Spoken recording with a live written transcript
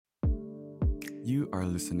You are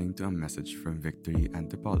listening to a message from Victory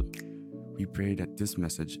Antipolo. We pray that this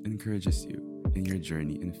message encourages you in your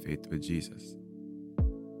journey in faith with Jesus.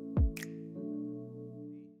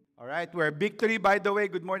 All right, we're Victory, by the way.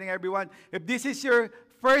 Good morning, everyone. If this is your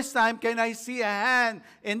first time, can I see a hand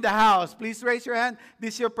in the house? Please raise your hand.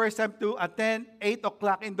 This is your first time to attend 8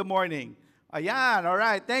 o'clock in the morning. Ayan, all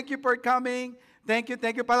right. Thank you for coming. Thank you.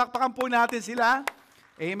 Palakpakan po natin sila.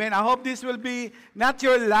 Amen. I hope this will be not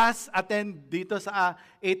your last attend dito sa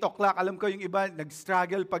 8 o'clock. Alam ko yung iba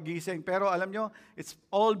nag-struggle pagising. Pero alam nyo, it's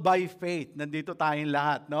all by faith. Nandito tayong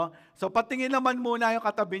lahat, no? So patingin naman muna yung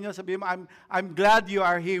katabi nyo. Sabihin mo, I'm glad you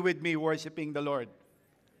are here with me worshiping the Lord.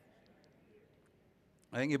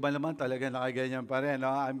 Ay, yung iba naman talaga nakaganyan pa rin.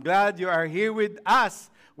 No? I'm glad you are here with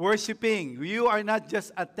us worshiping. You are not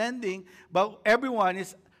just attending, but everyone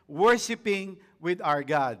is worshiping with our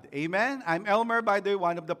God. Amen? I'm Elmer, by the way,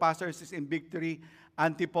 one of the pastors is in Victory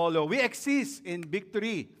Antipolo. We exist in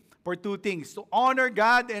Victory for two things, to honor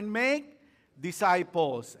God and make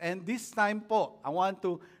disciples. And this time po, I want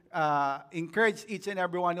to encourage each and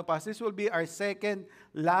every one of us. This will be our second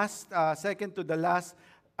to the last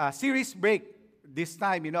series break. This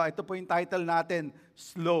time, ito po yung title natin,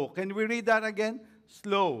 Slow. Can we read that again?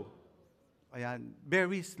 Slow. Ayan,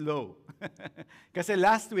 very slow. Kasi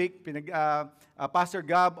last week, Pastor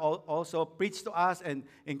Gab also preached to us and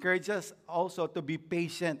encouraged us also to be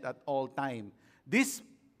patient at all time. This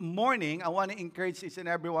morning, I want to encourage each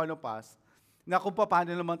and every one of us na kung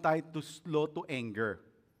paano naman tayo to slow to anger.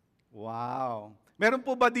 Wow. Meron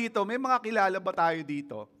po ba dito? May mga kilala ba tayo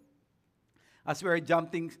dito? As we're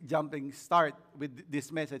jumping start with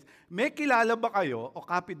this message, may kilala ba kayo o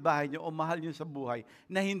kapitbahay nyo o mahal nyo sa buhay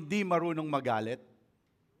na hindi marunong magalit?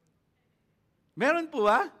 Meron po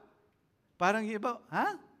ba? Parang iba,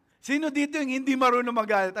 ha? Sino dito yung hindi marunong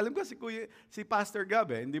magalit? Alam ko si Pastor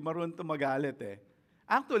Gab, hindi marunong magalit eh.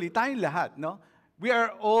 Actually, tayong lahat, no? We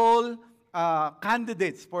are all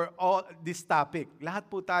candidates for all this topic. Lahat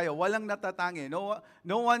po tayo, walang natatangi.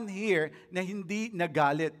 No one here na hindi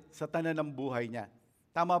nagalit sa tanan ng buhay niya.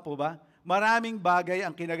 Tama po ba? Maraming bagay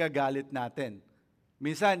ang kinagagalit natin.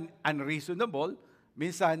 Minsan unreasonable,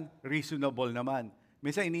 minsan reasonable naman.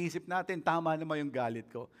 Minsan iniisip natin, tama naman yung galit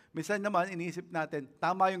ko. Minsan naman iniisip natin,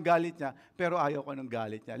 tama yung galit niya, pero ayaw ko ng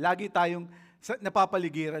galit niya. Lagi tayong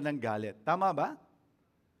napapaligiran ng galit. Tama ba?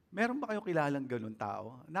 Meron ba kayong kilalang ganun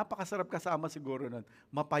tao? Napakasarap kasama siguro nun.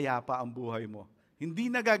 Mapayapa ang buhay mo.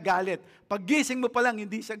 Hindi nagagalit. Paggising mo pa lang,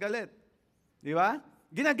 hindi siya galit. Di ba?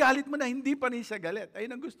 Ginagalit mo na, hindi pa rin siya galit.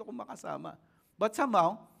 Ayun ang gusto kong makasama. But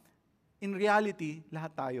somehow, in reality,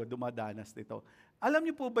 lahat tayo dumadanas nito. Alam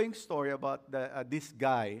niyo po ba yung story about this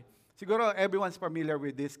guy? Siguro everyone's familiar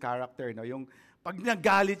with this character. No? Yung pag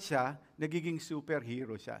nagalit siya, nagiging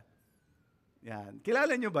superhero siya. Yan.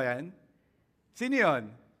 Kilala niyo ba yan? Sino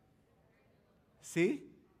yun?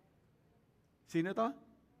 Sino to?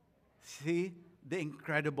 Si The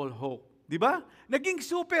Incredible Hulk. Di ba? Naging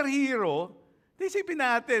superhero. Isipin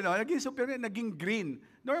natin, no? Naging superhero, naging green.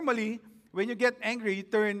 Normally, when you get angry, you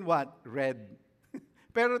turn what? Red.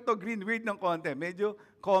 Pero to green, weird ng konti. Medyo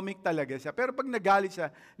comic talaga siya. Pero pag nagalit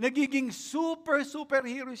siya, nagiging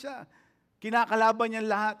superhero siya. Kinakalaban niya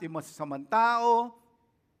lahat. Yung masasamang tao.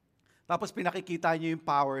 Tapos pinakikita niya yung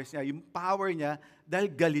powers niya. Yung power niya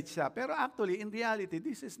dahil galit siya. Pero actually, in reality,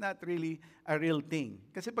 this is not really a real thing.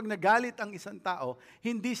 Kasi pag nagalit ang isang tao,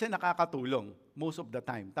 hindi siya nakakatulong most of the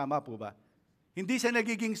time. Tama po ba? Hindi siya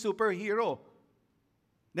nagiging superhero.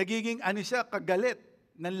 Nagiging siya, kagalit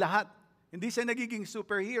ng lahat. Hindi siya nagiging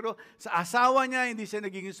superhero sa asawa niya, hindi siya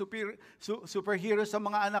nagiging superhero sa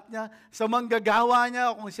mga anak niya, sa manggagawa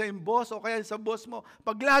niya, o kung siya yung boss, o kaya sa boss mo.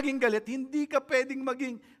 Pag laging galit, hindi ka pwedeng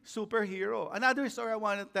maging superhero. Another story I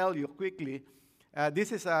want to tell you quickly.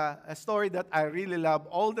 This is a story that I really love.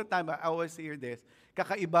 All the time, I always hear this.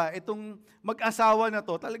 Kakaiba, itong mag-asawa na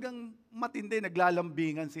to, talagang matindi,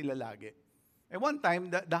 naglalambingan sila lagi. And one time,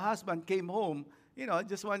 the husband came home,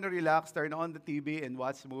 just want to relax, turn on the TV and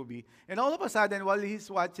watch movie. And all of a sudden, while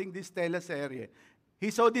he's watching this teleserye,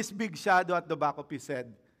 he saw this big shadow at the back of his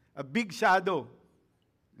head. A big shadow.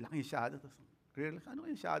 Laking shadow. Ano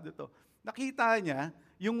yung shadow to? Nakita niya,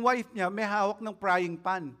 yung wife niya may hawak ng frying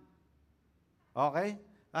pan. Okay?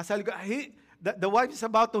 The wife is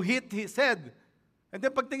about to hit his head. And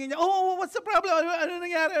then pagtingin niya, what's the problem? Ano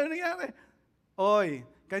nangyari? Oy,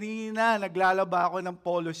 kanina naglalaba ako ng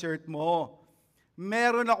polo shirt mo.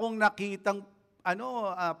 Meron akong nakitang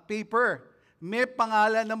paper. May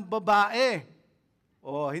pangalan ng babae.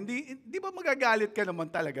 Hindi ba magagalit ka naman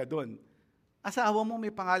talaga doon? Asawa mo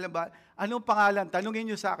may pangalan ba? Anong pangalan? Tanungin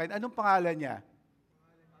niyo sa akin, anong pangalan niya?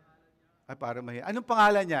 Ay, para mahiya. Anong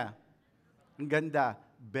pangalan niya? Ang ganda,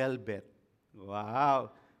 velvet.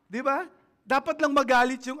 Wow. Di ba? Dapat lang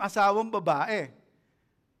magalit yung asawang babae.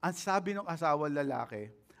 Ang sabi ng asawang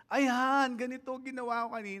lalaki, ayan, ganito ginawa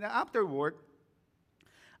ko kanina. After work,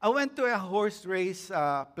 I went to a horse race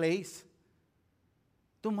place.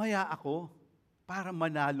 Tumaya ako para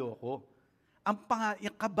manalo ako.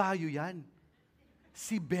 Yung kabayo yan.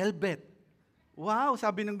 Si Velvet. Wow,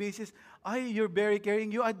 sabi ng misis, ay, you're very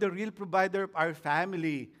caring. You are the real provider of our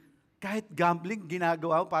family. Kahit gambling,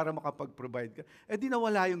 ginagawa mo para makapag-provide ka. Eh, di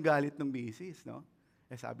nawala yung galit ng misis, no?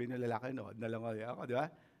 Eh, sabi ng lalaki, no, na lang ako, di ba?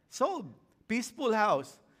 Sold. Peaceful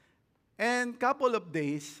house. And couple of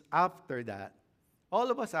days after that, all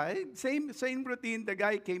of us, same routine. The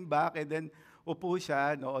guy came back and then upo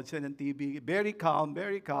siya, nood siya ng TV. Very calm,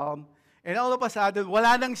 very calm. And all of a sudden,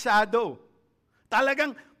 wala nang shadow.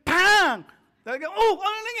 Talagang, pang! Talagang, oh,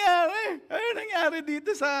 ano nangyari? Ano nangyari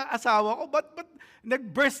dito sa asawa ko? Ba't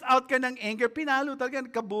nag-burst out ka ng anger? Pinalo talaga,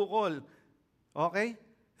 kabukol. Okay?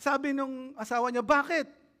 Sabi nung asawa niya, bakit?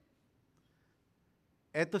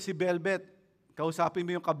 Eto si Velvet, kausapin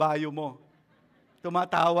mo yung kabayo mo.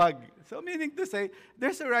 Tumatawag. So meaning to say,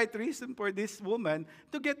 there's a right reason for this woman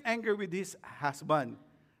to get angry with his husband.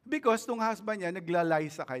 Because nung husband niya, naglalay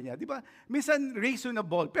sa kanya. Di ba? Minsan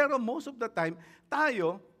reasonable. Pero most of the time,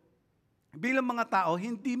 tayo, bilang mga tao,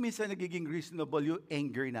 hindi minsan nagiging reasonable yung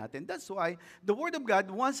anger natin. That's why the Word of God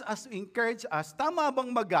wants us to encourage us, tama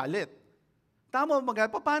bang magalit? Tama bang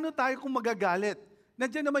magalit? Paano tayo kung magagalit?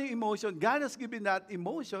 Nandiyan naman yung emotion. God has given that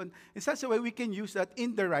emotion in such a way we can use that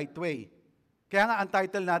in the right way. Kaya nga, ang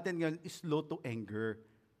title natin ngayon is Slow to Anger.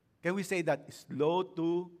 Can we say that? Slow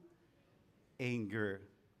to anger.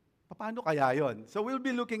 Paano kaya yon? So we'll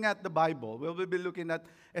be looking at the Bible. We'll be looking at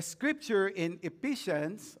a scripture in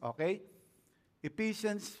Ephesians, okay?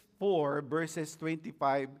 Ephesians 4, verses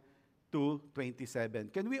 25 to 27.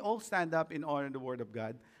 Can we all stand up in honor of the Word of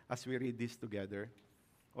God as we read this together?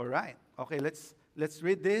 All right. Okay, let's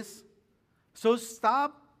read this. So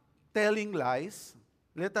stop telling lies.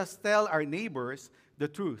 Let us tell our neighbors the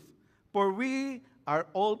truth, for we are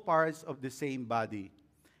all parts of the same body.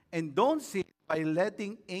 And don't sin by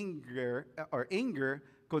letting anger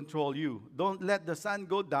control you. Don't let the sun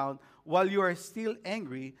go down while you are still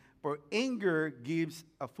angry, for anger gives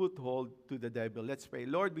a foothold to the devil. Let's pray.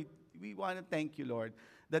 Lord, we want to thank you, Lord,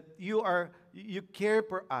 that you care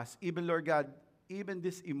for us, even, Lord God, even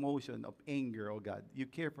this emotion of anger, oh God, you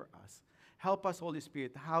care for us. Help us, Holy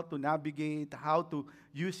Spirit, how to navigate, how to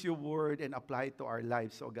use your word and apply it to our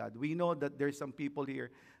lives, oh God. We know that there's some people here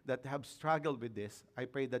that have struggled with this. I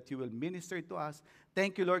pray that you will minister to us.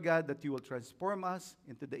 Thank you, Lord God, that you will transform us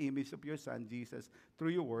into the image of your Son, Jesus, through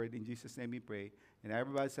your word. In Jesus' name we pray. And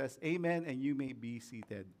everybody says, amen, and you may be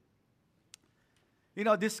seated. You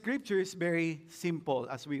know, this scripture is very simple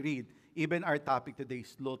as we read. Even our topic today,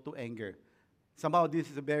 slow to anger. Somehow this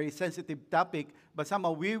is a very sensitive topic, but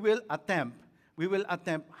somehow we will attempt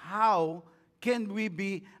how can we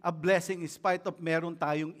be a blessing in spite of meron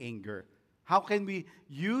tayong anger. How can we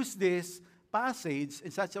use this passage in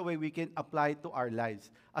such a way we can apply it to our lives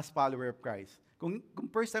as follower of Christ? Kung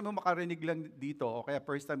first time mo makarinig lang dito, o kaya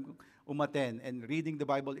first time umattend and reading the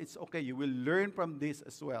Bible, it's okay. You will learn from this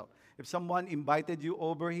as well. If someone invited you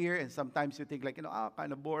over here and sometimes you think like,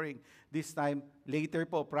 kind of boring. This time, later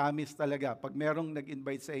po, promise talaga. Pag merong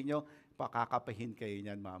nag-invite sa inyo, pakakapahin kayo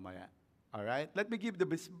niyan mamaya. Alright? Let me give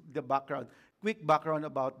the background, quick background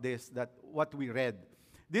about this, that what we read.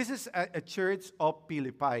 This is a church of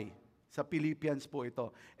Philippi. Sa Philippians po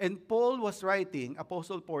ito. And Paul was writing,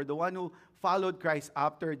 Apostle Paul, the one who followed Christ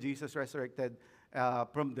after Jesus resurrected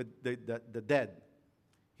from the dead.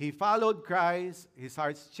 He followed Christ, his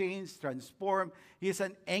heart's changed, transformed. He's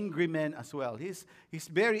an angry man as well. He's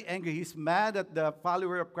very angry. He's mad at the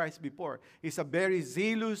follower of Christ before. He's a very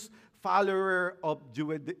zealous follower of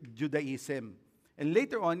Judaism. And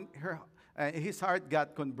later on, his heart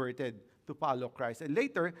got converted to follow Christ. And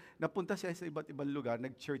later, napunta siya sa iba't ibang lugar,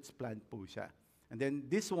 nag-church plant po siya. And then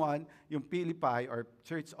this one, yung Philippi or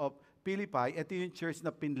Church of Philippi, ito yung church na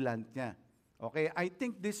pinlant niya. Okay, I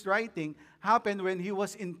think this writing happened when he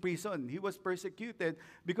was in prison. He was persecuted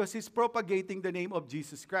because he's propagating the name of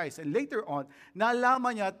Jesus Christ. And later on,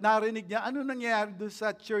 nalaman niya at narinig niya ano nangyayari doon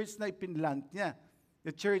sa church na ipinlant niya,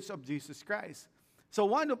 the Church of Jesus Christ. So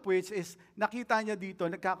one of which is, nakita niya dito,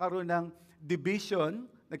 nagkakaroon ng division,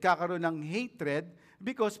 nagkakaroon ng hatred,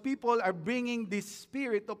 because people are bringing this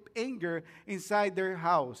spirit of anger inside their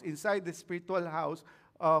house, inside the spiritual house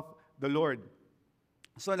of the Lord.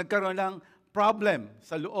 So nagkaroon ng problem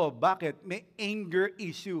sa loob. Bakit? May anger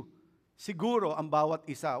issue siguro ang bawat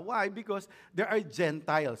isa. Why? Because there are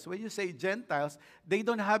Gentiles. When you say Gentiles, they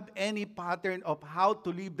don't have any pattern of how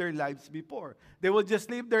to live their lives before. They will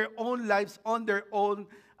just live their own lives on their own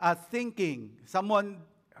thinking. Someone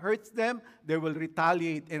hurts them, they will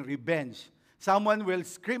retaliate and revenge. Someone will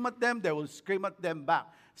scream at them, they will scream at them back.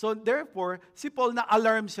 So therefore, si Paul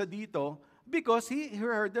na-alarm siya dito because he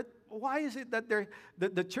heard that why is it that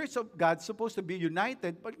the church of God supposed to be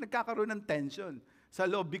united pag nagkakaroon ng tension sa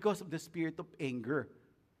loob because of the spirit of anger.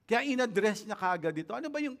 Kaya in-address niya kaagad dito. Ano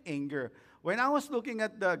ba yung anger? When I was looking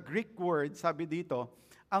at the Greek word, sabi dito,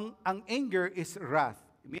 ang anger is wrath.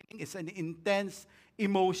 Meaning it's an intense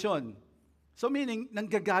emotion. So meaning,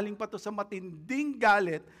 nanggagaling pa to sa matinding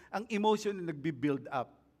galit, ang emotion na nagbi-build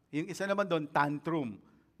up. Yung isa naman doon, tantrum.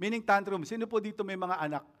 Meaning tantrum, sino po dito may mga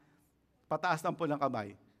anak? Pataas lang po ng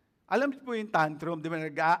kamay. Alam niyo po yung tantrum, di ba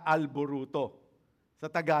nag-aalboruto? Sa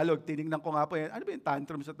Tagalog, tinignan ko nga po yan. Ano ba yung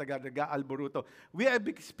tantrum sa Tagalog? Nag-aalboruto. We have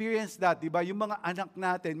experienced that, di ba? Yung mga anak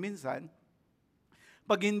natin, minsan,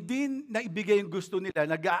 pag hindi naibigay yung gusto nila,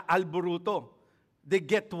 nag-aalboruto. They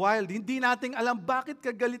get wild. Hindi natin alam bakit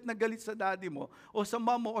ka galit na galit sa daddy mo, o sa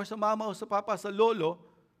mama, o sa mama, o sa papa, sa lolo.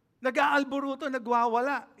 Nag-aalboruto,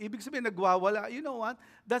 nagwawala. Ibig sabihin, nagwawala. You know what?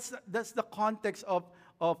 That's the context of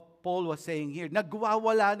Paul was saying here.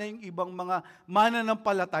 Nagwawala na yung ibang mga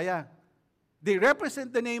mananampalataya. They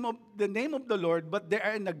represent the name of the Lord, but they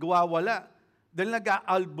are nagwawala. Dahil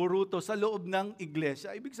nag-aalboruto sa loob ng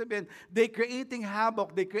iglesia. Ibig sabihin, they creating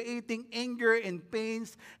havoc, they creating anger and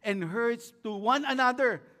pains and hurts to one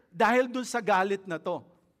another dahil dun sa galit na to.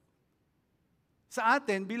 Sa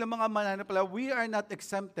atin, bilang mga mananampalataya, we are not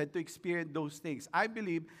exempted to experience those things. I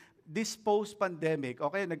believe this post-pandemic,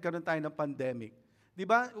 okay, nagkaroon tayo ng pandemic. Di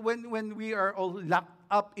ba? When we are all locked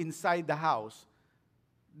up inside the house,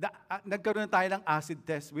 nagkaroon tayo ng acid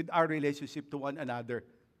test with our relationship to one another.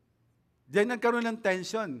 Diyan nagkaroon ng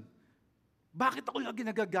tension. Bakit ako lagi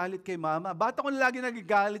nagagalit kay mama? Bakit ako lagi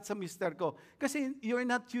nagagalit sa mister ko? Kasi you're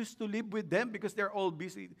not used to live with them because they're all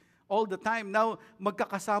busy all the time. Now,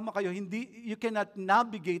 magkakasama kayo, you cannot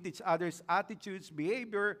navigate each other's attitudes,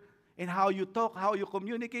 behavior, and how you talk, how you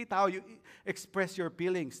communicate, how you express your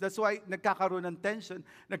feelings. That's why nagkakaroon ng tension,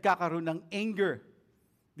 nagkakaroon ng anger.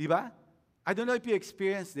 Di ba? I don't know if you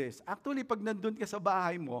experience this. Actually, pag nandun ka sa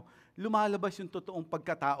bahay mo, lumalabas yung totoong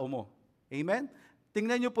pagkatao mo. Amen?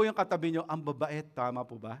 Tingnan niyo po yung katabi niyo, ang babait, tama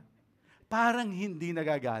po ba? Parang hindi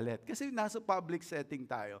nagagalit. Kasi nasa public setting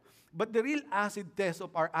tayo. But the real acid test of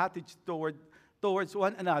our attitude towards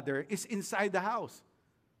one another is inside the house.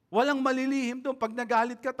 Walang malilihim doon. Pag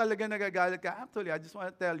nagalit ka, talaga nagagalit ka. Actually, I just want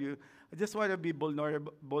to tell you, I just want to be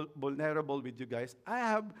vulnerable with you guys. I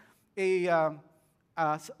have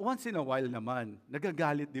once in a while naman,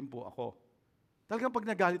 nagagalit din po ako. Talagang pag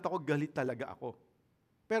nagalit ako, galit talaga ako.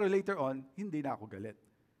 Pero later on, hindi na ako galit.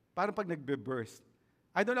 Parang pag nagbe-burst.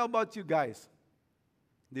 I don't know about you guys.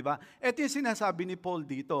 Di ba? Ito yung sinasabi ni Paul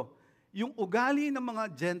dito. Yung ugali ng mga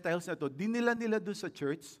Gentiles na to, dinila nila doon sa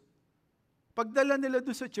church. Pagdala nila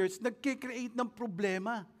doon sa church, nagkikreate ng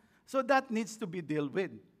problema. So that needs to be dealt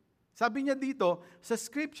with. Sabi niya dito, sa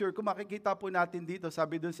scripture, kung makikita po natin dito,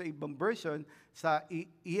 sabi doon sa ibang version, sa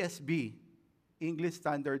ESV, English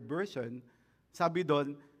Standard Version, sabi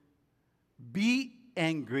doon, be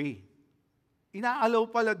angry. Inaalaw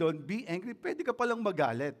pala doon, be angry. Pwede ka palang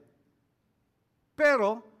magalit.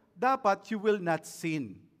 Pero, dapat you will not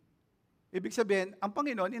sin. Ibig sabihin, ang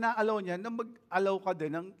Panginoon, inaalaw niya na mag-alaw ka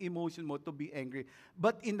din ng emotion mo to be angry,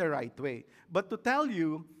 but in the right way. But to tell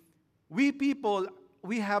you, we people,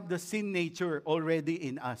 we have the sin nature already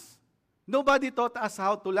in us. Nobody taught us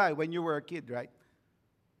how to lie when you were a kid, right?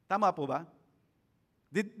 Tama po ba?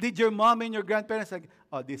 Did your mom and your grandparents like,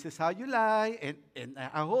 oh, this is how you lie, and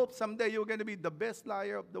I hope someday you're going to be the best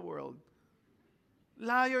liar of the world.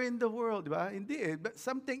 Liar in the world, di ba? Hindi eh. But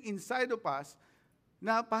something inside of us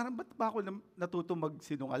na parang ba't ba ako natuto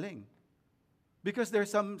magsinungaling? Because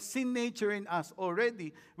there's some sin nature in us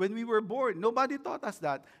already when we were born. Nobody taught us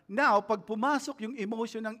that. Now, pag pumasok yung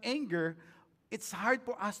emotion ng anger, it's hard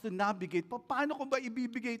for us to navigate. Paano ko ba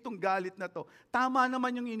ibibigay itong galit na to? Tama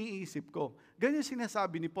naman yung iniisip ko. Ganyan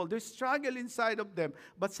sinasabi ni Paul. There's struggle inside of them,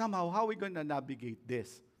 but somehow, how are we going to navigate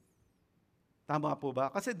this? Tama po ba?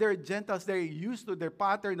 Kasi they're Gentiles, they're used to their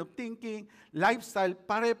pattern of thinking, lifestyle,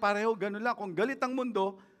 pare-pareho, ganun lang. Kung galit ang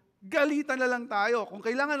mundo, galitan na lang tayo. Kung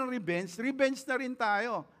kailangan ng revenge, revenge na rin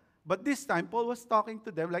tayo. But this time, Paul was talking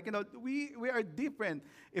to them like, we are different.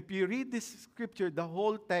 If you read this scripture, the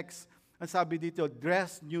whole text, ang sabi dito,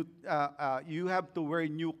 dress new, you have to wear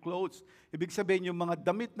new clothes. Ibig sabihin, yung mga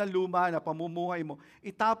damit na luma na pamumuhay mo,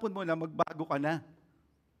 itapon mo na, magbago ka na.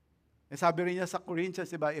 Eh, sabi rin niya sa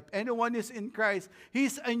Corinthians, diba? If anyone is in Christ,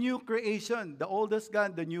 he's a new creation. The old has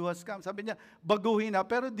gone, the new has come. Sabi niya, baguhin na.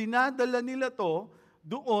 Pero dinadala nila to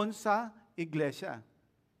doon sa iglesia.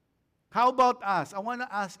 How about us? I want to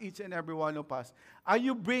ask each and every one of us, are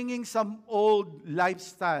you bringing some old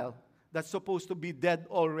lifestyle that's supposed to be dead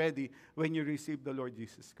already when you receive the Lord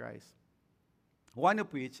Jesus Christ? One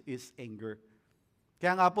of which is anger.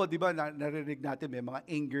 Kaya nga po, di ba, naririnig natin may mga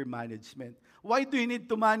anger management. Why do you need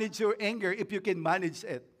to manage your anger if you can manage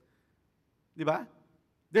it? Di ba?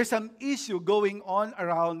 There's some issue going on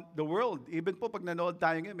around the world. Even po pag nanood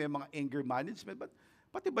tayo ngayon, may mga anger management. But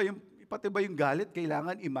pati ba yung galit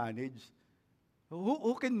kailangan i-manage?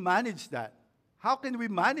 Who can manage that? How can we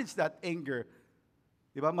manage that anger?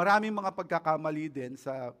 Di ba? Maraming mga pagkakamali din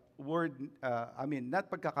sa word,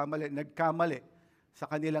 nagkamali sa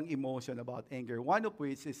kanilang emotion about anger. One of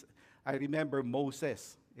which is, I remember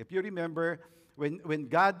Moses. If you remember, when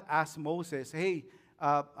God asked Moses, hey,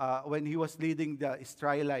 when he was leading the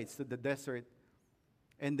Israelites to the desert,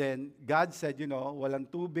 and then God said, walang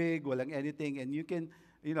tubig, walang anything, and you can,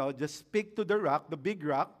 just speak to the rock, the big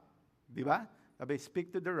rock, di ba? Sabi,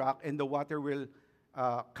 speak to the rock, and the water will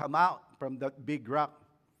come out from that big rock.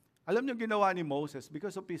 Alam niyo ginawa ni Moses,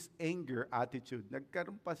 because of his anger attitude,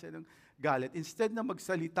 nagkaroon pa siya ng galit. Instead na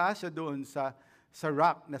magsalita siya doon sa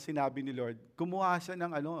rock na sinabi ni Lord, kumuha siya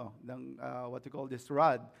ng what we call this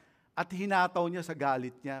rod, at hinataw niya sa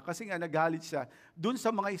galit niya. Kasi nga nagalit siya doon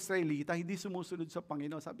sa mga Israelita, hindi sumusunod sa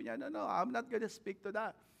Panginoon. Sabi niya, no, I'm not gonna speak to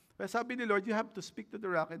that. Pero sabi ni Lord, you have to speak to the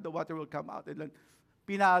rock and the water will come out. And then,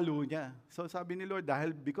 pinalo niya. So sabi ni Lord,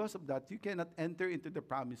 because of that, you cannot enter into the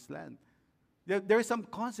promised land. There are some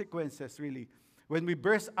consequences, really. When we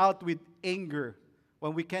burst out with anger,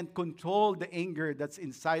 when we can't control the anger that's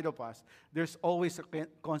inside of us, there's always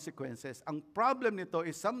consequences. Ang problem nito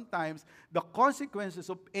is sometimes the consequences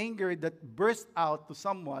of anger that burst out to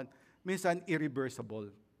someone minsan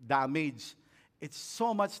irreversible. Damage. It's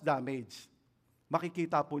so much damage.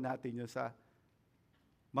 Makikita po natin yun sa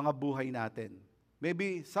mga buhay natin.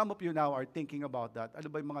 Maybe some of you now are thinking about that. Ano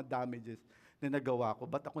ba yung mga damages na nagawa ko?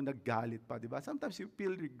 Ba't ako naggalit pa, di ba? Sometimes you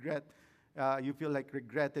feel regret. You feel like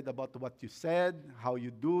regretted about what you said, how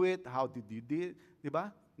you do it, how did you do it, di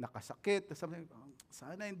ba? Nakasakit.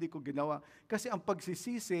 Sana hindi ko ginawa. Kasi ang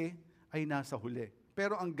pagsisisi ay nasa huli.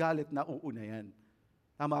 Pero ang galit na uuna yan.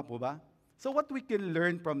 Tama po ba? So what we can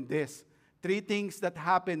learn from this? 3 things that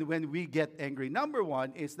happen when we get angry. Number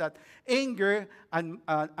 1 is that anger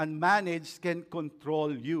unmanaged can control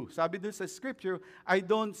you. Sabi dun sa scripture, I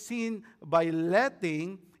don't sin by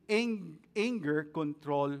letting anger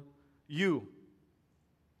control you.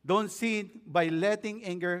 Don't sin by letting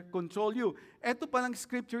anger control you. Ito palang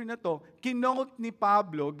scripture na to, kinote ni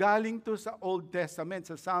Pablo, galing to sa Old Testament,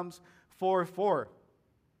 sa Psalms 4:4.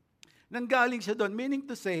 Nanggaling siya doon, meaning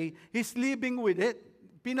to say, he's living with it.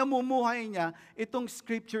 Pinamumuhay niya itong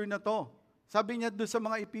scripture na to. Sabi niya doon sa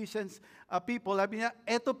mga Ephesians people, sabi niya,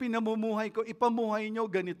 eto pinamumuhay ko, ipamuhay niyo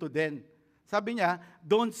ganito din. Sabi niya,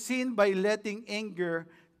 don't sin by letting anger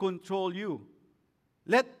control you.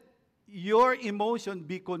 Let your emotion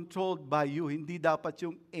be controlled by you. Hindi dapat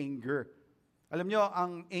yung anger. Alam niyo,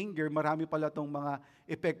 ang anger, marami pala itong mga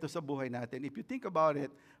epekto sa buhay natin. If you think about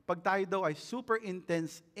it, pag tayo daw ay super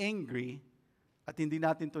intense angry, at hindi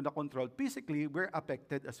natin ito na-control, physically, we're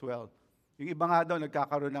affected as well. Yung iba nga daw,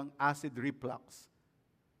 nagkakaroon ng acid reflux.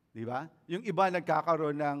 Di ba? Yung iba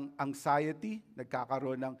nagkakaroon ng anxiety,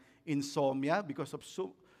 nagkakaroon ng insomnia because of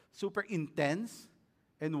super intense.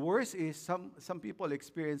 And worse is, some people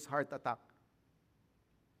experience heart attack.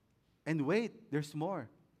 And wait, there's more.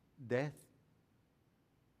 Death.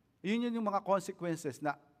 Yun yung mga consequences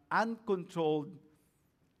na uncontrolled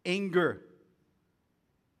anger.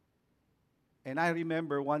 And I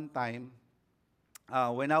remember one time,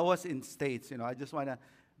 when I was in States, I just want to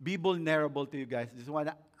be vulnerable to you guys. I just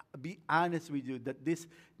want to be honest with you that this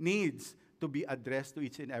needs to be addressed to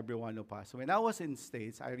each and every one of us. When I was in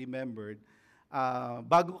States, I remembered,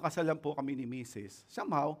 bago kasalan po kami ni Mrs.,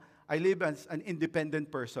 somehow, I live as an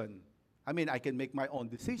independent person. I mean, I can make my own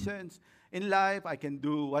decisions in life. I can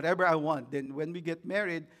do whatever I want. Then when we get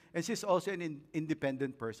married, and she's also an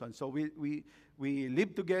independent person. So we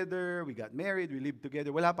lived together, we got married, we lived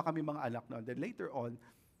together. Wala pa kami mga anak noon. Then later on,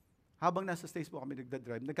 habang nasa States po kami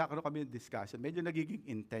nagdadrive, nagkakaroon kami ng discussion. Medyo nagiging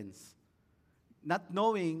intense. Not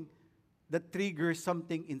knowing that triggers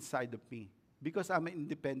something inside of me. Because I'm an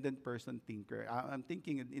independent person thinker. I'm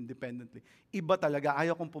thinking independently. Iba talaga,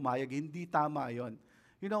 ayaw kong pumayag. Hindi tama yon.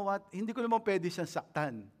 You know what? Hindi ko naman pwede siyang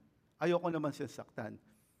saktan. Ayoko naman siyang saktan.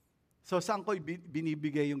 So, saan ko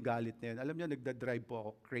binibigay yung galit na yun? Alam niyo, nagdadrive po ako,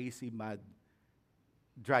 crazy, mad.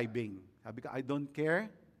 driving. Sabi ko, I don't care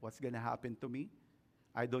what's gonna happen to me.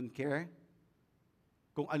 I don't care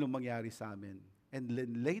kung anong mangyari sa amin. And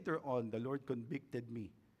then later on, the Lord convicted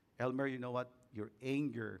me. Elmer, you know what? Your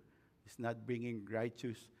anger is not bringing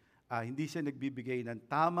righteous. Hindi siya nagbibigay ng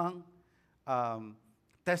tamang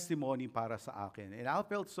testimony para sa akin. And I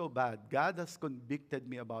felt so bad. God has convicted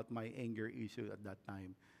me about my anger issue at that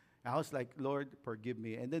time. I was like, Lord, forgive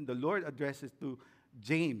me. And then the Lord addresses to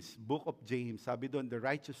James, book of James. Sabi doon, the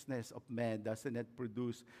righteousness of man doesn't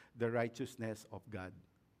produce the righteousness of God.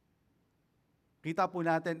 Kita po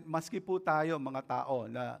natin, maski po tayo mga tao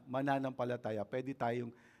na mananampalataya, pwede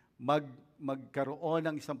tayong magkaroon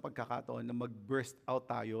ng isang pagkakataon na mag-burst out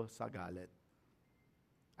tayo sa galit.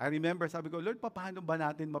 I remember, sabi ko, Lord, paano ba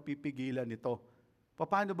natin mapipigilan ito?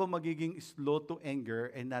 Paano ba magiging slow to anger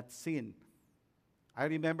and not sin? I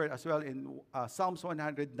remember as well in Psalms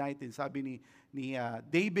 119, sabi ni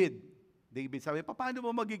David, sabi, paano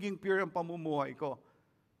ba magiging pure ang pamumuhay ko?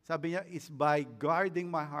 Sabi niya, is by guarding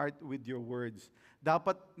my heart with your words.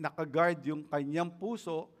 Dapat nakaguard yung kanyang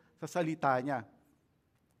puso sa salita niya.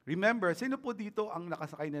 Remember, sino po dito ang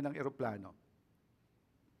nakasakay na ng eroplano?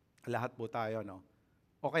 Lahat po tayo, no?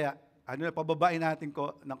 O kaya, pababain natin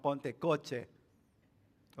ng konti, kotse.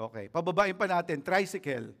 Okay, pababain pa natin,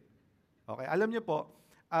 tricycle. Okay, alam niyo po,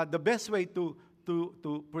 the best way to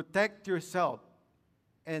protect yourself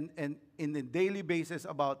and in a daily basis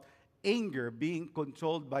about anger being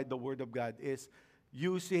controlled by the Word of God is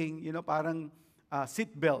using, parang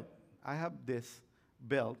seat belt. I have this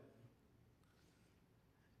belt.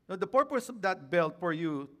 Now, the purpose of that belt for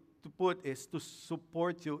you to put is to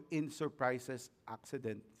support you in surprises,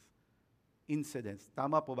 accidents, incidents.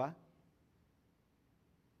 Tama po ba?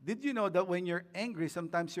 Did you know that when you're angry,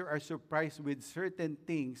 sometimes you are surprised with certain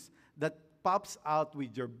things that pops out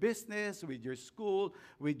with your business, with your school,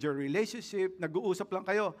 with your relationship. Nag-uusap lang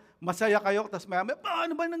kayo, masaya kayo, tapos maya,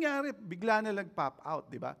 ano ba nangyari? Bigla na lang pop out,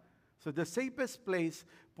 di ba? So the safest place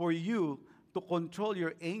for you to control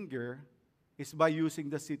your anger is by using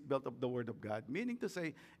the seatbelt of the Word of God. Meaning to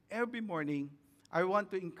say, every morning, I want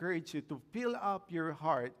to encourage you to fill up your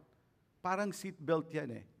heart. Parang seatbelt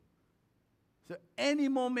yan eh. So any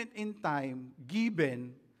moment in time,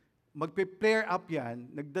 given, magpe-flare up yan,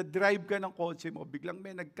 nagda-drive ka ng kotse mo, biglang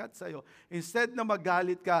may nag-cut sa'yo. Instead na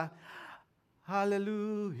magalit ka,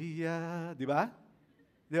 hallelujah, di ba?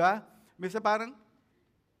 Di ba? Misa parang,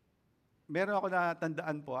 meron ako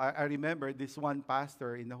natandaan po, I remember this one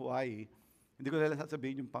pastor in Hawaii, hindi ko nila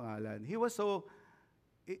sasabihin yung pangalan. He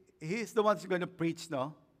is the one who's going to preach,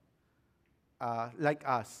 no? Like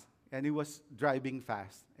us. And he was driving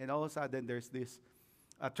fast. And all of a sudden, there's this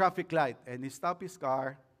traffic light. And he stopped his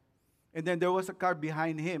car. And then there was a car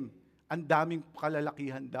behind him. Ang daming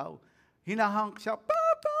kalalakihan daw. Hinahang siya.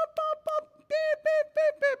 Pop, pop, pop, pop. Pip, pip,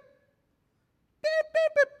 pip, pip. Pip,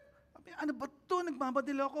 pip, pip. Ano ba ito?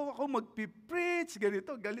 Nagmamadali ako magpipreach.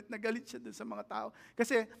 Ganito. Galit na galit siya dun sa mga tao.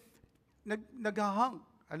 Kasi, naghahang.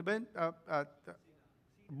 Ano ba yun?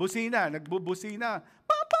 Busina. Nagbubusina.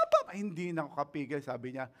 Pop, pop, pop. Ay, hindi na ako kapigil.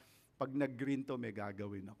 Sabi niya, pag nag-green to, may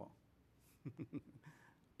gagawin ako.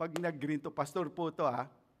 Pag nag-green to, pastor po to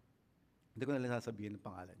hindi ko nalang sasabihin ang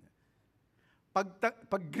pangalan niya.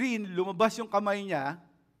 Pag green, lumabas yung kamay niya,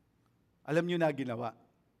 alam niyo na ginawa.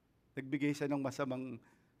 Nagbigay siya ng masamang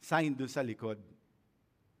sign doon sa likod.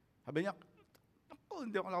 Sabi niya,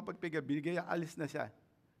 hindi ako nakapagpigil. Binigay, alis na siya.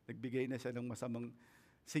 Nagbigay na siya ng masamang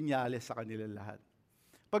sinyales sa kanila lahat.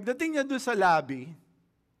 Pagdating niya doon sa lobby,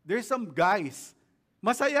 there's some guys.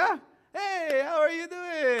 Masaya. Hey, how are you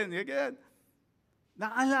doing? Ganyan.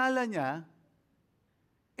 Naalala niya,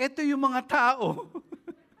 ito yung mga tao.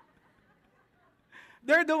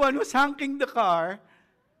 They're the one who's honking the car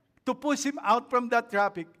to push him out from that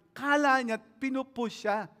traffic. Kala niya, pinupush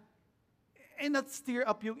siya. And not stir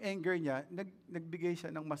up yung anger niya, nagbigay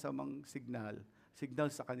siya ng masamang signal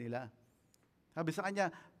sa kanila. Sabi sa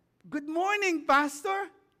kanya, good morning,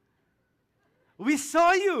 Pastor. We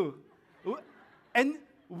saw you. And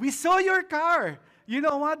we saw your car. You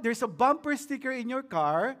know what? There's a bumper sticker in your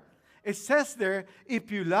car. It says there, if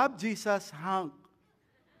you love Jesus, honk.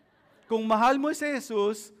 Kung mahal mo si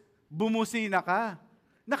Jesus, bumusina ka.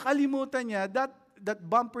 Nakalimutan niya that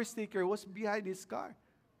bumper sticker was behind his car.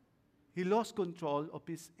 He lost control of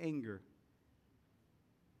his anger.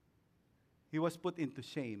 He was put into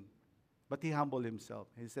shame. But he humbled himself.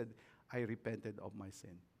 He said, I repented of my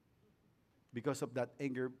sin. Because of that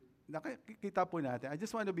anger, nakikita po natin. I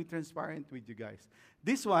just want to be transparent with you guys.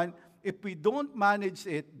 This one, if we don't manage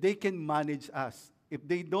it, they can manage us. If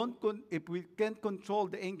we can't control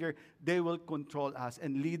the anger, they will control us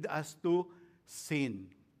and lead us to sin.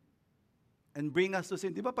 and bring us to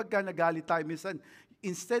sin. Di ba pagka nagalit tayo, minsan,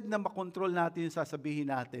 instead na makontrol natin yung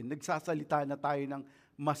sasabihin natin, nagsasalita na tayo ng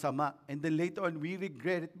masama. And then later on, we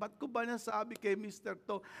regret it. Ba't ko ba nasabi kay Mr.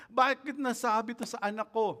 To? Bakit nasabi to sa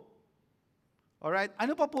anak ko? Alright?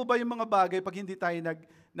 Ano pa po ba yung mga bagay pag hindi tayo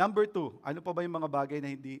Number 2, ano pa ba yung mga bagay na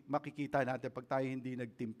hindi makikita natin pag tayo hindi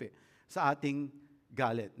nagtimpi sa ating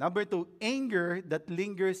galit? Number 2, anger that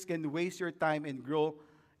lingers can waste your time and grow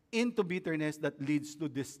into bitterness that leads to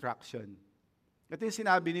destruction. Ito yung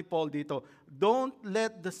sinabi ni Paul dito, don't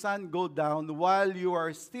let the sun go down while you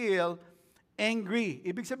are still angry.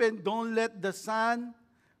 Ibig sabihin, don't let the sun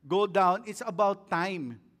go down. It's about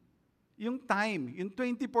time. Yung time, yung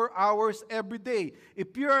 24 hours every day.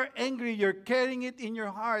 If you're angry, you're carrying it in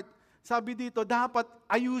your heart. Sabi dito, dapat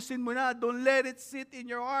ayusin mo na. Don't let it sit in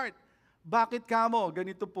your heart. Bakit kamo?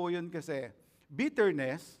 Ganito po yun kasi.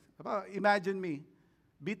 Bitterness, imagine me,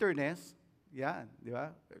 bitterness, yan, di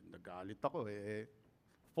ba? Nagalit ako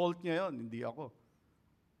fault niya yun, hindi ako.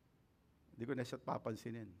 Hindi ko na siya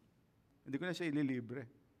papansinin. Hindi ko na siya ililibre.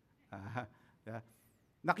 Yeah.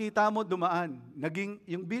 Nakita mo dumaan,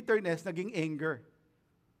 yung bitterness naging anger.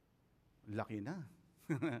 Laki na.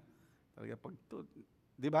 Talaga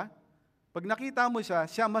di ba? Pag nakita mo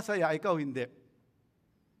siya masaya, ikaw hindi.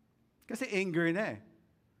 Kasi anger na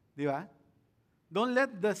Di ba? Don't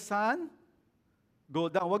let the sun go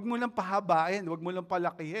down. Huwag mo lang pahabain, huwag mo lang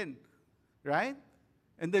palakihin. Right?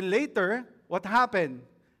 And then later, what happened?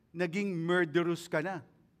 Naging murderous ka na.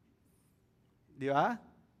 Di ba?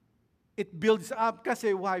 It builds up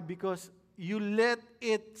kasi why? Because you let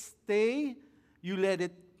it stay, you let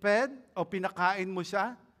it fed, o pinakain mo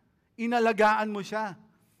siya, inalagaan mo siya.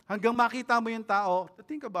 Hanggang makita mo yung tao,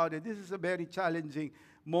 think about it, this is a very challenging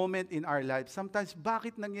moment in our life. Sometimes,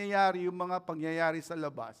 bakit nangyayari yung mga pangyayari sa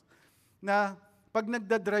labas na pag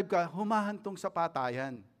nagdadrive ka, humahantong sa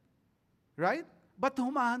patayan. Right? But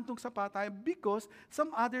humahantong sa patayan because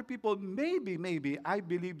some other people, maybe, I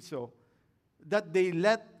believe so, that they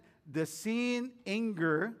let the sin,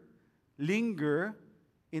 anger, linger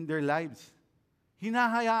in their lives.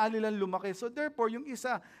 Hinahayaan nilang lumaki. So therefore, yung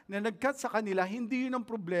isa na nag-cut sa kanila, hindi yun ang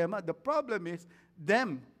problema. The problem is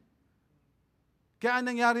them. Kaya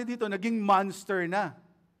nangyari dito, naging monster na.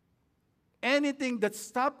 Anything that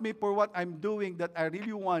stopped me for what I'm doing that I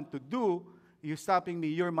really want to do, you're stopping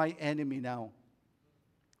me, you're my enemy now.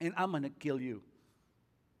 And I'm gonna kill you.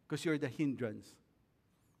 Because you're the hindrance.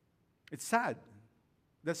 It's sad.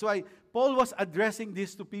 That's why Paul was addressing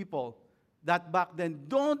this to people that back then.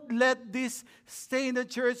 Don't let this stay in the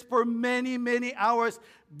church for many, many hours.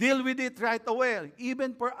 Deal with it right away.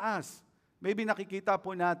 Even for us. Maybe nakikita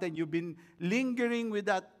po natin, you've been lingering with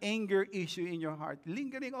that anger issue in your heart.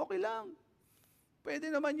 Lingering, okay lang.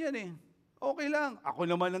 Pwede naman yan Okay lang. Ako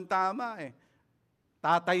naman ang tama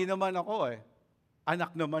Tatay naman ako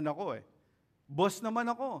Anak naman ako Boss naman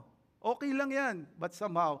ako. Okay lang yan. But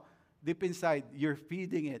somehow, deep inside, you're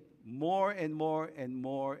feeding it more and more and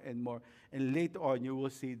more and more. And later on, you will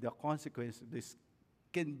see the consequence of this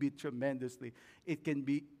can be tremendously, it can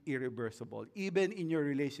be irreversible, even in your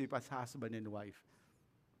relationship as husband and wife.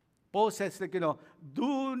 Paul says,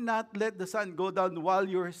 do not let the sun go down while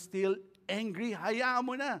you're still angry. Hayaan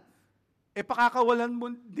mo na. Pakakawalan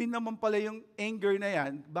mo din naman pala yung anger na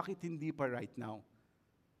yan, bakit hindi pa right now?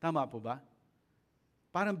 Tama po ba?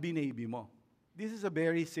 Parang binaby mo. This is a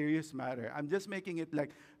very serious matter. I'm just making it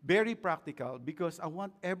like very practical because I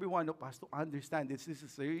want every one of us to understand this is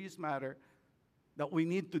a serious matter that we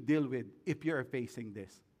need to deal with if you're facing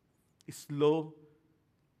this. Slow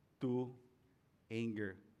to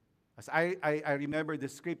anger. As I remember the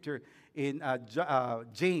scripture in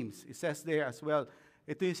James, it says there as well,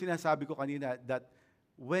 ito yung sinasabi ko kanina, that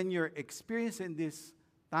when you're experiencing this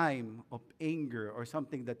time of anger or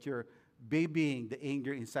something that you're babying the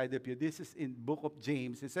anger inside of you. This is in book of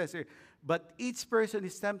James. It says here, but each person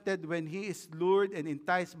is tempted when he is lured and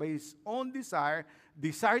enticed by his own desire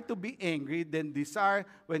to be angry, then desire,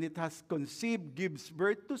 when it has conceived, gives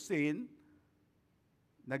birth to sin,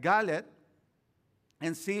 nagalit,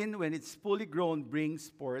 and sin, when it's fully grown, brings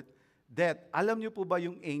forth death. Alam niyo po ba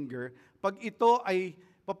yung anger? Pag ito ay,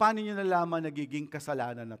 paano niyo nalaman nagiging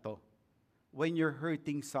kasalanan na to? When you're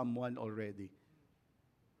hurting someone already.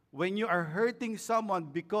 When you are hurting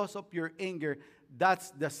someone because of your anger,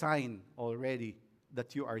 that's the sign already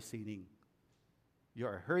that you are sinning. You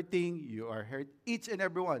are hurting, you are hurt. Each and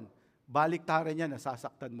every one. Baliktaran niya,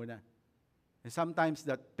 nasasaktan mo na. And sometimes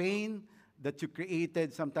that pain that you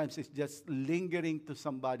created, sometimes it's just lingering to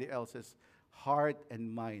somebody else's heart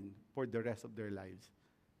and mind for the rest of their lives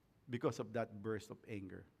because of that burst of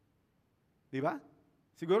anger. Di ba?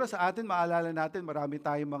 Siguro sa atin, maalala natin, marami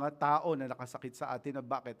tayong mga tao na nakasakit sa atin. Na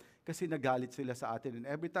bakit? Kasi nagalit sila sa atin. And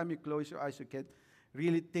every time you close your eyes, you can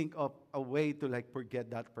really think of a way to like forget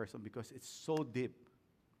that person because it's so deep.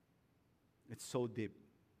 It's so deep.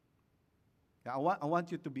 I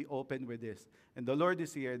want you to be open with this. And the Lord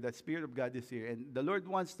is here, the Spirit of God is here. And the Lord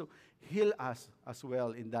wants to heal us as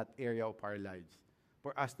well in that area of our lives.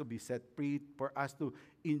 For us to be set free, for us to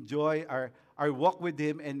enjoy our walk with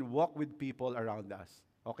Him and walk with people around us.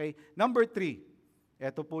 Okay? Number 3,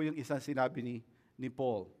 ito po yung isang sinabi ni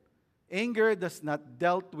Paul. Anger that's not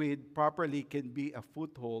dealt with properly can be a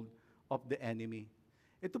foothold of the enemy.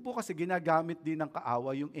 Ito po kasi ginagamit din ng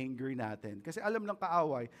kaaway yung anger natin. Kasi alam ng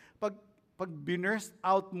kaaway, pag binurst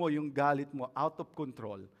out mo yung galit mo, out of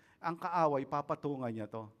control, ang kaaway, papatungan niya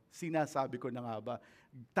to. Sinasabi ko na nga ba,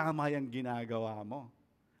 tama yung ginagawa mo.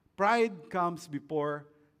 Pride comes before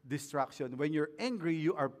distraction. When you're angry,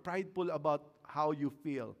 you are prideful about how you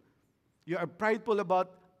feel. You are prideful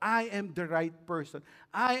about, I am the right person.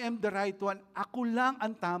 I am the right one. Ako lang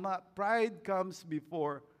ang tama. Pride comes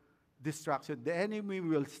before distraction. The enemy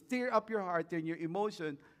will stir up your heart and your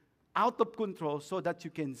emotion out of control so that you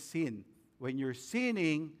can sin. When you're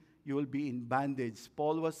sinning, you will be in bondage.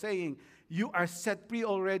 Paul was saying, you are set free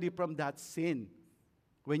already from that sin.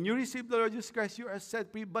 When you receive the Lord Jesus Christ, you are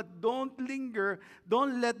set free, but don't linger.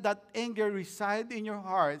 Don't let that anger reside in your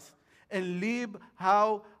hearts and live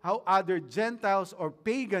how other Gentiles or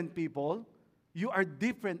pagan people, you are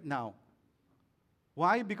different now.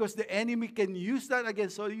 Why? Because the enemy can use that again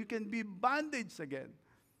so you can be bondage again.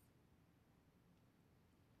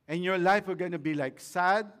 And your life will going to be like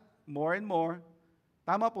sad, more and more.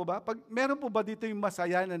 Tama po ba? Meron po ba dito yung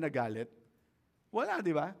masaya na nagalit? Wala,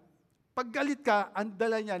 di ba? Pag galit ka, ang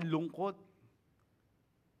dala niyan, lungkot.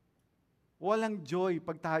 Walang joy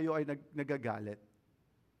pag tayo ay nagagalit.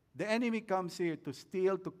 The enemy comes here to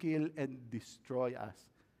steal, to kill, and destroy us.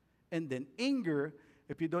 And then anger,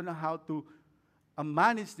 if you don't know how to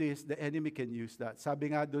manage this, the enemy can use that.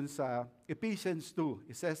 Sabi nga dun sa Ephesians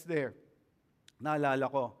 2, it says there,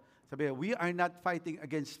 naalala ko, sabi, we are not fighting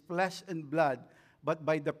against flesh and blood, but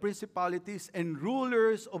by the principalities and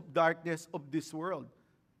rulers of darkness of this world.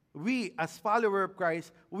 We, as followers of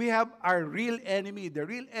Christ, we have our real enemy. The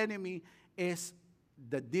real enemy is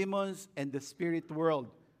the demons and the spirit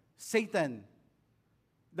world. Satan.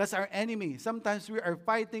 That's our enemy. Sometimes we are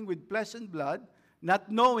fighting with flesh and blood,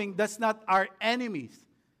 not knowing that's not our enemies.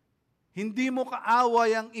 Hindi mo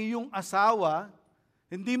kaaway ang iyong asawa,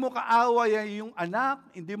 hindi mo kaaway ang iyong anak,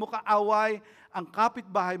 hindi mo kaaway ang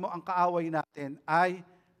kapitbahay mo, ang kaaway natin ay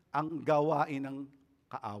ang gawain ng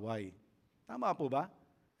kaaway. Tama po ba?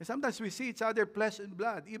 And sometimes we see each other flesh and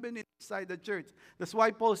blood, even inside the church. That's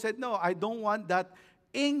why Paul said, no, I don't want that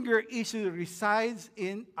anger issue resides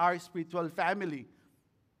in our spiritual family.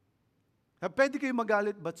 Pwede kayo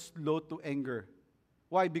magalit but slow to anger.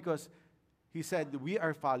 Why? Because he said, we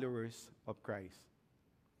are followers of Christ.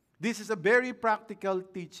 This is a very practical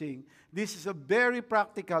teaching. This is a very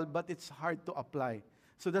practical, but it's hard to apply.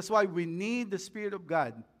 So that's why we need the Spirit of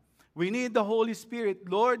God. We need the Holy Spirit.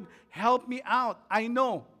 Lord, help me out. I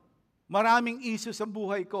know, maraming issues sa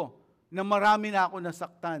buhay ko na marami na ako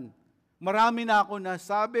nasaktan. Marami na ako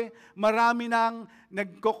nasabi. Marami nang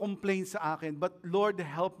nagko-complain sa akin. But Lord,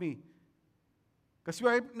 help me. Because we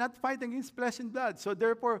are not fighting against flesh and blood. So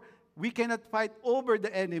therefore, we cannot fight over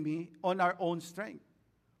the enemy on our own strength.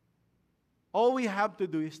 All we have to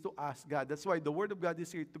do is to ask God. That's why the Word of God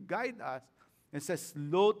is here to guide us and says,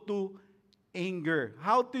 slow to anger.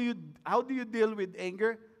 How do you deal with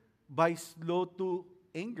anger? By slow to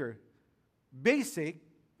anger. Basic,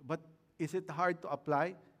 but is it hard to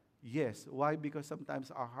apply? Yes. Why? Because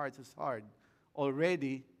sometimes our hearts is hard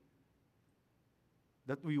already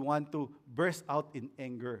that we want to burst out in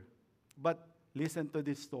anger. But listen to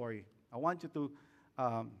this story. I want you to,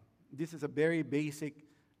 this is a very basic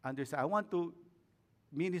understand. I want to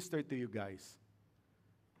minister to you guys.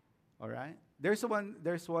 All right? There's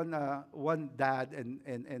one dad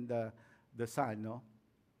and the son, no?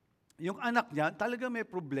 Yung anak niya, talaga may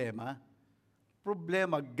problema.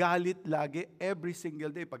 Galit lagi, every single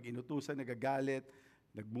day. Pag inutusan, nagagalit,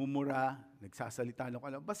 nagmumura, nagsasalita ng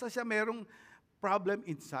ano. Basta siya merong problem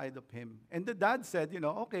inside of him. And the dad said,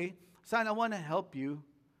 okay, son, I want to help you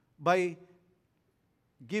by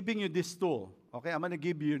giving you this tool. Okay, I'm going to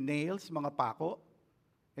give you nails, mga pako,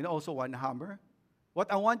 and also one hammer. What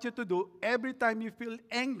I want you to do, every time you feel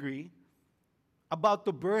angry, about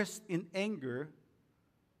to burst in anger,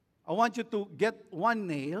 I want you to get one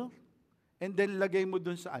nail, and then lagay mo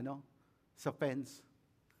dun sa fence.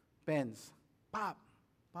 Pop,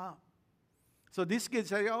 pop. So this kid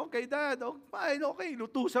said, okay, Dad, oh, fine, okay,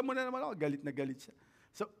 lutusan mo na naman ako. Galit na galit siya.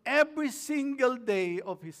 So every single day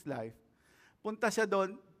of his life, punta siya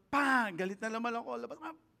doon, galit na naman ako. Labas,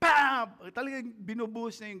 talagang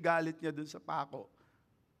binubuhos niya yung galit niya doon sa pako.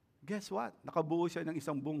 Guess what? Nakabuo siya ng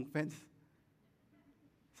isang buong fence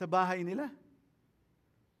sa bahay nila.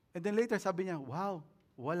 And then later, sabi niya, wow,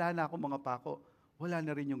 wala na akong mga pako. Wala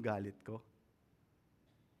na rin yung galit ko.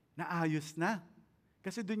 Naayos na.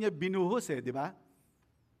 Kasi doon niya binuhos di ba?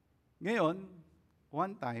 Ngayon,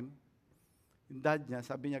 one time, yung dad niya,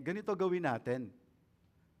 sabi niya, ganito gawin natin.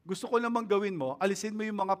 Gusto ko namang gawin mo, alisin mo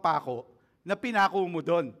yung mga pako na pinako mo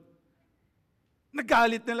doon.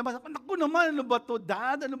 Nagalit na naman. Naku naman, ano ba to,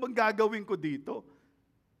 Dad? Ano bang gagawin ko dito?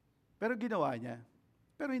 Pero ginawa niya.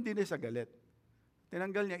 Pero hindi na sa galit.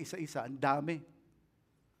 Tinanggal niya isa-isa. Ang dami.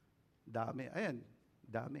 Dami. Ayan,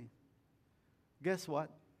 dami. Guess what?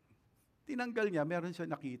 Tinanggal niya, meron siya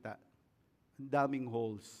nakita. Ang daming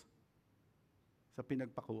holes sa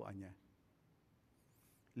pinagpakuan niya.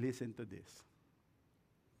 Listen to this.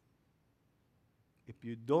 If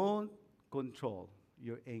you don't control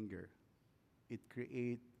your anger, it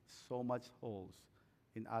creates so much holes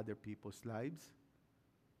in other people's lives,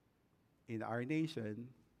 in our nation,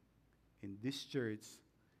 in this church,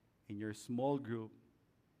 in your small group,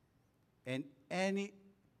 and any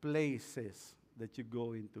places that you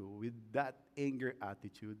go into with that anger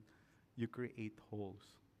attitude, you create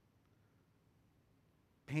holes.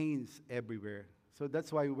 Pains everywhere. So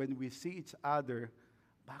that's why when we see each other,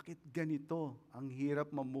 bakit ganito? Ang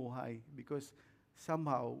hirap mamuhay. Because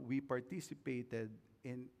somehow we participated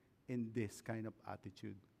in this kind of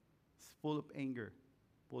attitude. It's full of anger,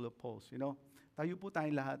 full of holes. You know, tayo po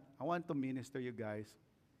tayong lahat. I want to minister you guys.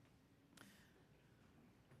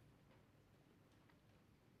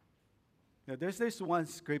 Now, there's this one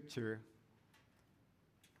scripture.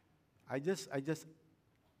 I just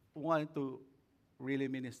wanted to really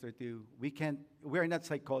minister to you. We're not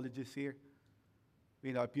psychologists here.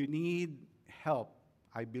 You know, if you need help,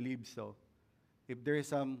 I believe so. If there is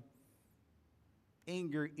some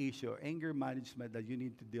anger issue, anger management that you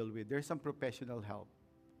need to deal with, there's some professional help.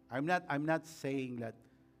 I'm not saying that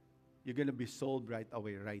you're going to be solved right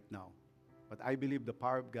away, right now. But I believe the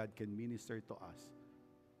power of God can minister to us,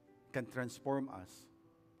 can transform us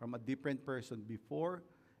from a different person before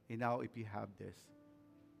and now if you have this.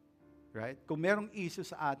 Right? Kung merong issue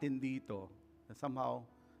sa atin dito, na somehow,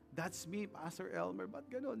 that's me, Pastor Elmer, but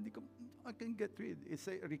ganon, I can get rid. It's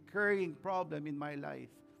a recurring problem in my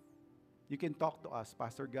life. You can talk to us,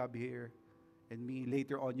 Pastor Gab here, and me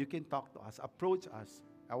later on. You can talk to us, approach us.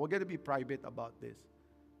 And we're going to be private about this.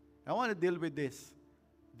 I want to deal with this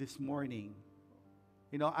morning.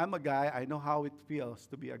 You know, I'm a guy. I know how it feels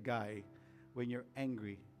to be a guy when you're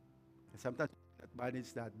angry. And sometimes we can't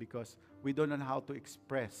manage that because we don't know how to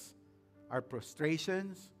express our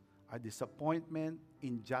frustrations, our disappointment,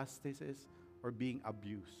 injustices, or being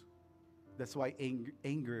abused. That's why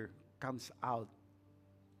anger comes out.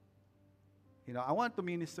 You know, I want to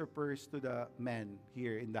minister first to the men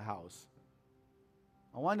here in the house.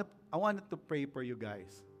 I wanted to pray for you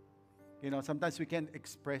guys. You know, sometimes we can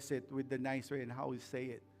express it with the nice way and how we say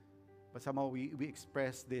it. But somehow we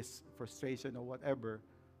express this frustration or whatever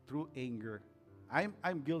through anger.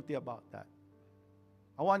 I'm guilty about that.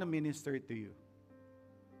 I want to minister to you.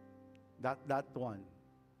 That one.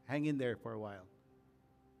 Hang in there for a while.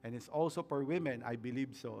 And it's also for women, I believe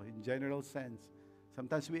so, in general sense.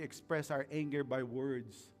 Sometimes we express our anger by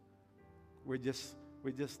words. We're just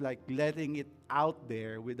like letting it out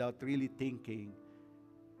there without really thinking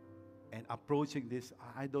and approaching this.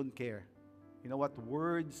 I don't care. You know what?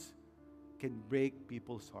 Words can break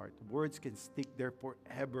people's heart. Words can stick there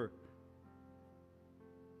forever.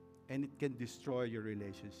 And it can destroy your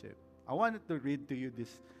relationship. I wanted to read to you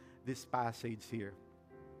this passage here.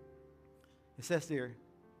 It says here,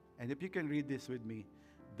 and if you can read this with me,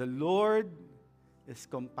 the Lord is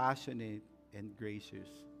compassionate and gracious,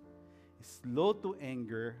 slow to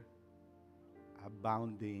anger,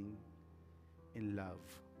 abounding in love.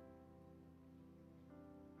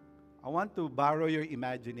 I want to borrow your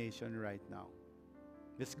imagination right now.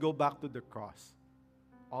 Let's go back to the cross.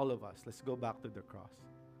 All of us, let's go back to the cross.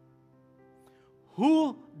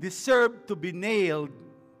 Who deserved to be nailed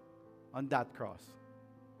on that cross?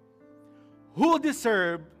 Who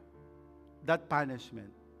deserved that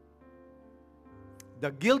punishment?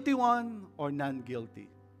 The guilty one or non-guilty?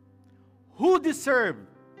 Who deserved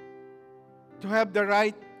to have the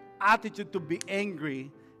right attitude to be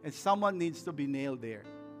angry and someone needs to be nailed there?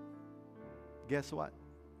 Guess what?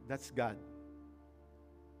 That's God.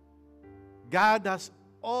 God has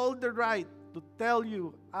all the right to tell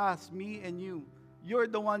you, us, me and you, you're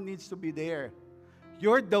the one needs to be there.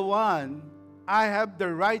 You're the one, I have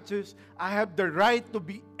the right to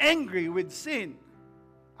be angry with sin.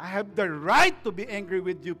 I have the right to be angry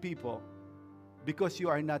with you people because you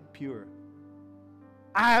are not pure.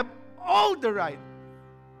 I have all the right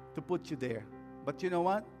to put you there. But you know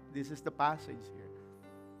what? This is the passage here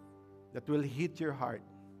that will hit your heart.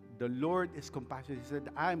 The Lord is compassionate. He said,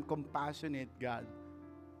 I'm compassionate, God.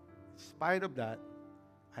 In spite of that,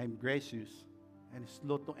 I'm gracious and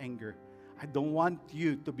slow to anger. I don't want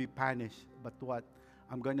you to be punished. But what?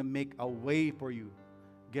 I'm going to make a way for you.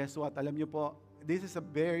 Guess what? Alam niyo po, this is a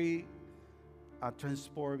very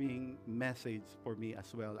transforming message for me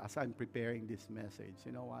as well as I'm preparing this message.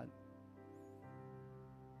 You know what?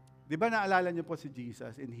 Di ba naalala niyo po si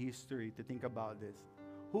Jesus in history to think about this?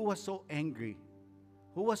 Who was so angry?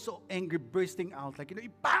 Who was so angry, bursting out like,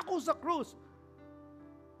 ipako sa krus.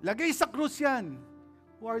 Lagay sa krus yan.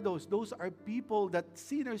 Who are those? Those are people that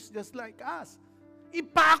sinners just like us.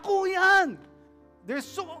 Ipako yan. They're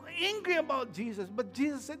so angry about Jesus. But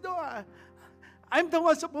Jesus said, no, I'm the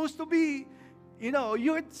one supposed to be,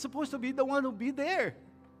 you're supposed to be the one who be there.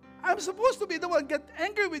 I'm supposed to be the one get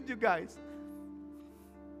angry with you guys.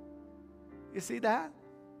 You see that?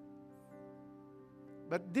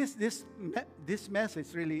 But this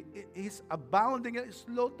message really is abounding and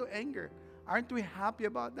slow to anger. Aren't we happy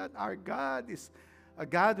about that? Our God is a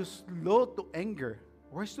God who's slow to anger.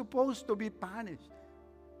 We're supposed to be punished.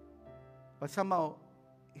 But somehow,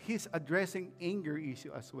 He's addressing anger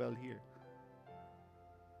issue as well here.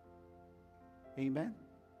 Amen?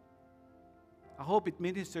 I hope it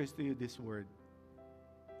ministers to you this word.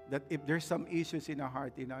 That if there's some issues in our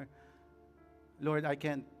heart, Lord, I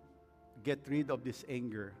can't get rid of this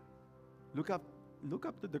anger. Look up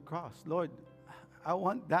to the cross. Lord, I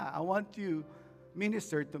want that. I want you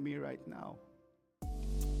minister to me right now.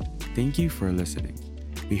 Thank you for listening.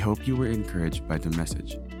 We hope you were encouraged by the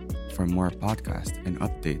message. For more podcasts and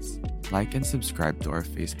updates, like and subscribe to our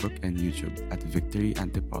Facebook and YouTube at Victory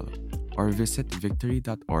Antipolo or visit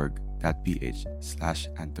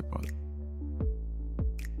victory.org.ph/Antipolo.